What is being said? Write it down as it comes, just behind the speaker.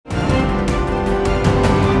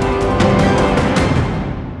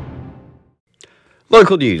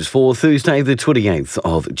Local news for Thursday, the 28th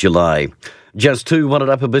of July. Just two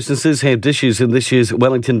Wairarapa businesses have dishes in this year's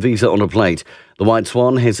Wellington Visa on a plate. The White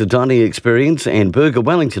Swan has a dining experience and Burger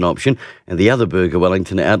Wellington option, and the other Burger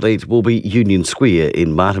Wellington outlet will be Union Square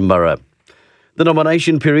in Martinborough. The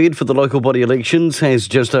nomination period for the local body elections has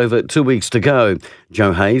just over 2 weeks to go.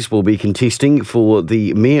 Joe Hayes will be contesting for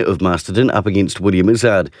the Mayor of Masterton up against William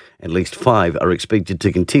Izzard. At least 5 are expected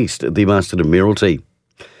to contest the Masterton mayoralty.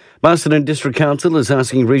 Masterton District Council is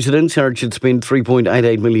asking residents how it should spend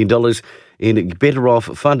 $3.88 million in Better Off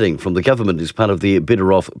funding from the government as part of the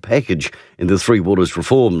Better Off package in the Three Waters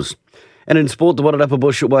reforms. And in sport, the Wairarapa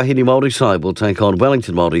Bush Wahine Māori side will take on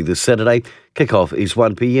Wellington Māori this Saturday. Kick-off is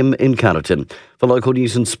 1 p.m. in Carterton. For local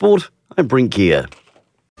news and sport, I'm Brent Gare.